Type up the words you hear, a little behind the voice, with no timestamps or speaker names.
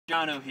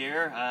Johno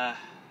here.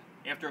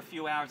 After a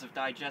few hours of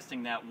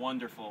digesting that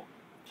wonderful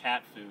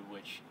cat food,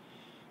 which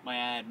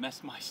had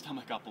messed my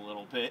stomach up a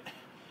little bit,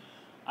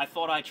 I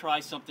thought I'd try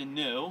something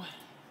new.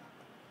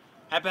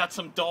 How about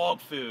some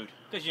dog food?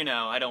 Because, you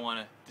know, I don't want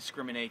to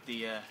discriminate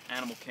the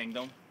animal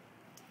kingdom.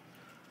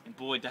 And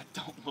boy, that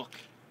don't look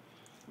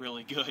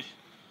really good.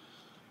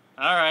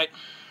 Alright.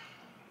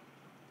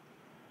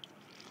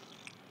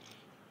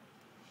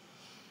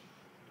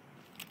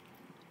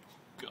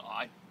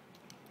 God.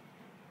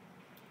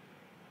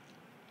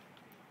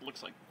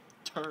 Looks like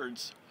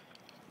turds.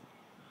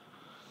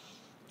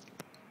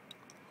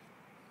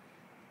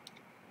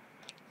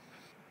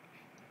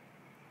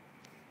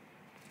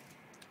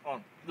 Oh,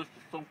 this is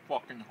so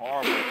fucking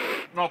horrible.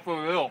 No,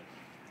 for real.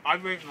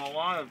 I've eaten a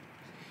lot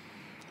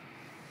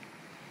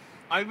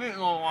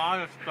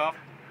of stuff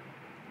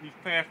these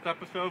past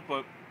episodes,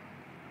 but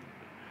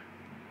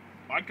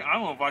I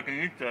don't know if I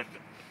can eat this.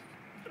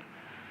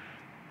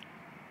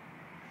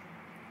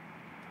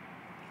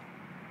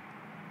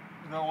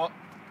 You know what?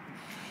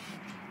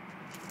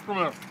 Come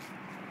here.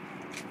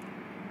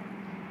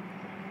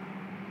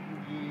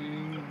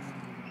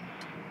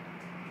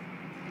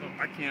 Oh,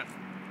 I can't.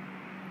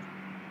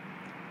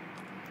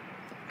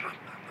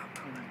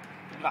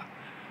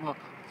 Look.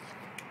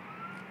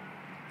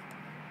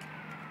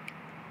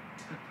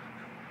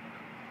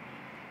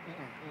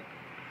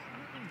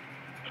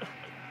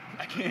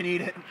 I can't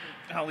eat it.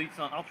 I'll eat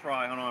some. I'll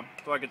try. Hold on.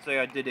 So I can say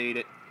I did eat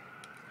it.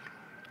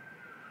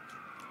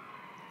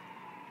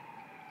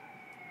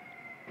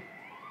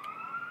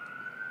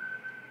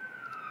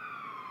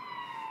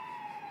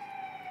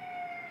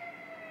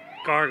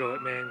 Gargle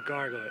it, man.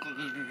 Gargle it.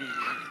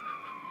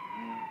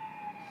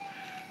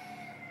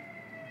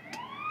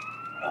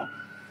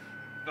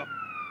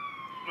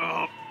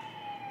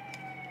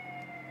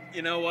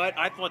 You know what?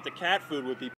 I thought the cat food would be